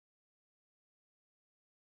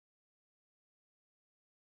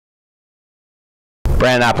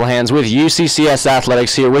Brandon Applehands with UCCS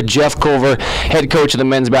Athletics here with Jeff Culver, head coach of the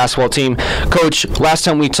men's basketball team. Coach, last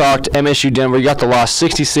time we talked, MSU Denver, you got the loss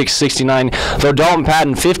 66-69. Though Dalton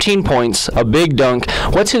Patton, 15 points, a big dunk.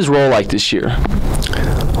 What's his role like this year?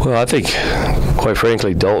 Well, I think, quite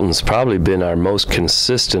frankly, Dalton's probably been our most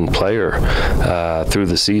consistent player through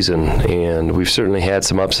the season, and we've certainly had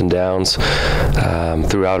some ups and downs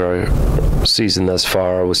throughout our season thus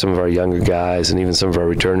far with some of our younger guys and even some of our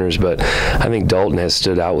returners, but I think Dalton has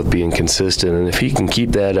stood out with being consistent, and if he can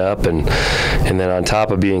keep that up and then on top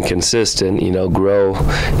of being consistent, grow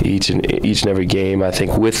each and every game, I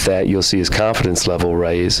think with that you'll see his confidence level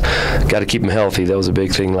raise. Got to keep him healthy. That was a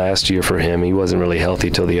big thing last year for him. He wasn't really healthy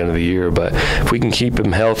till the end of the year, but if we can keep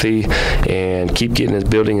him healthy and keep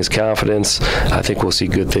building his confidence, I think we'll see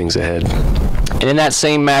good things ahead. And in that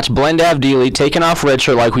same match, Blendav Dealey, taken off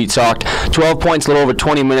redshirt like we talked, 12 points, a little over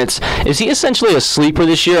 20 minutes. Is he essentially a sleeper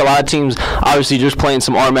this year? A lot of teams obviously just playing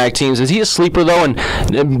some RMAC teams. Is he a sleeper, though, and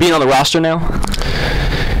being on the roster now?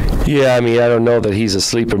 Yeah, I don't know that he's a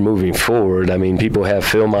sleeper moving forward. People have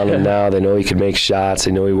film on him now. They know he can make shots.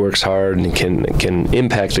 They know he works hard and can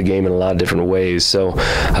impact the game in a lot of different ways. So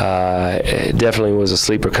it definitely was a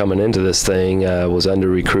sleeper coming into this thing, was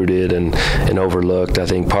under-recruited and overlooked. I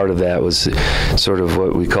think part of that was sort of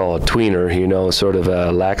what we call a tweener, sort of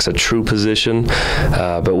lacks a true position.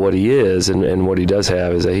 But what he is and what he does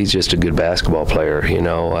have is that he's just a good basketball player,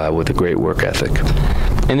 with a great work ethic.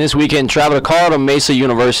 And this weekend, travel to Colorado Mesa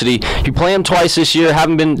University. You play them twice this year.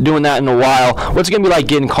 Haven't been doing that in a while. What's it going to be like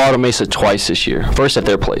getting Colorado Mesa twice this year? First at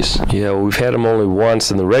their place. Yeah, well, we've had them only once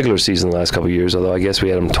in the regular season the last couple of years, although I guess we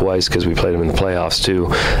had them twice because we played them in the playoffs too.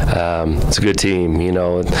 It's a good team,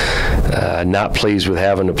 not pleased with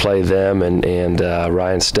having to play them and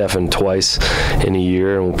Ryan Steffen twice in a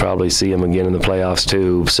year, and we'll probably see him again in the playoffs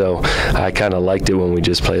too. So I kind of liked it when we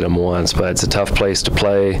just played them once, but it's a tough place to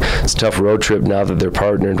play. It's a tough road trip now that they're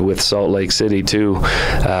partnered with Salt Lake City too.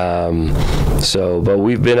 But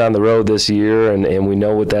we've been on the road this year, and we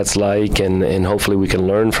know what that's like, and hopefully we can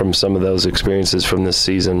learn from some of those experiences from this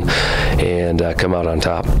season and come out on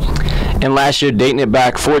top. And last year, dating it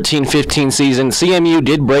back, 14-15 season, CMU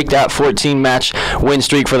did break that 14-match win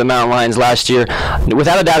streak for the Mountain Lions last year.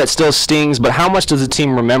 Without a doubt, it still stings, but how much does the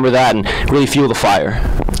team remember that and really fuel the fire?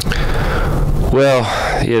 Well,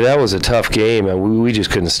 yeah, that was a tough game, and we just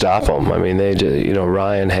couldn't stop them. They just,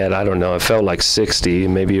 Ryan had, I don't know, it felt like 60,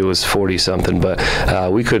 maybe it was 40-something,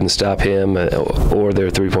 but we couldn't stop him or their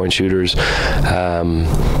three-point shooters. We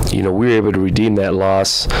were able to redeem that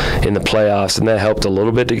loss in the playoffs, and that helped a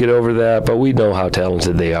little bit to get over that, but we know how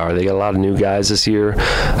talented they are. They got a lot of new guys this year,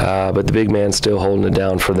 but the big man's still holding it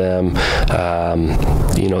down for them.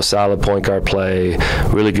 Solid point guard play,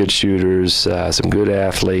 really good shooters, some good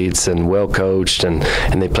athletes, and well coached, and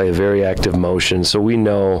they play a very active motion. So we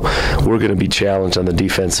know we're going to be challenged on the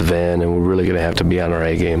defensive end, and we're really going to have to be on our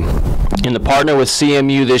A game. In the partner with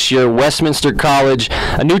CMU this year, Westminster College,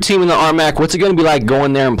 a new team in the RMAC. What's it going to be like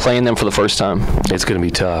going there and playing them for the first time? It's going to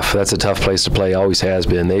be tough. That's a tough place to play, always has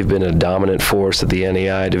been. They've been a dominant force at the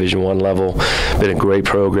NAI Division I level, been a great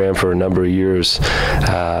program for a number of years.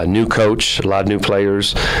 New coach, a lot of new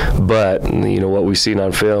players, but what we've seen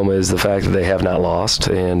on film is the fact that they have not lost,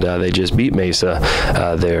 and they just beat Mesa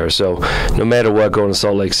there. So no matter what, going to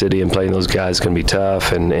Salt Lake City and playing those guys is going to be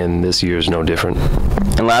tough, and this year is no different.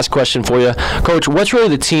 And last question for you, Coach, what's really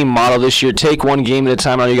the team motto this year? Take one game at a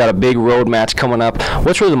time. I know you got a big road match coming up.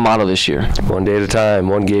 What's really the motto this year? One day at a time,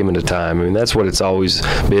 one game at a time. That's what it's always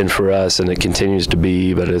been for us, and it continues to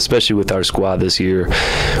be, but especially with our squad this year,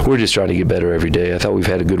 we're just trying to get better every day. I thought we've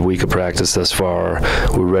had a good week of practice thus far.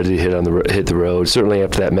 We're ready to hit the road. Certainly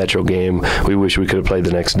after that Metro game, we wish we could have played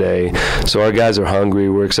the next day. So our guys are hungry.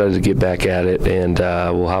 We're excited to get back at it, and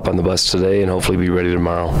we'll hop on the bus today and hopefully be ready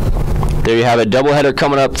tomorrow. There you have it. Doubleheader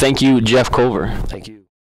coming up. Thank you, Jeff Culver. Thank you.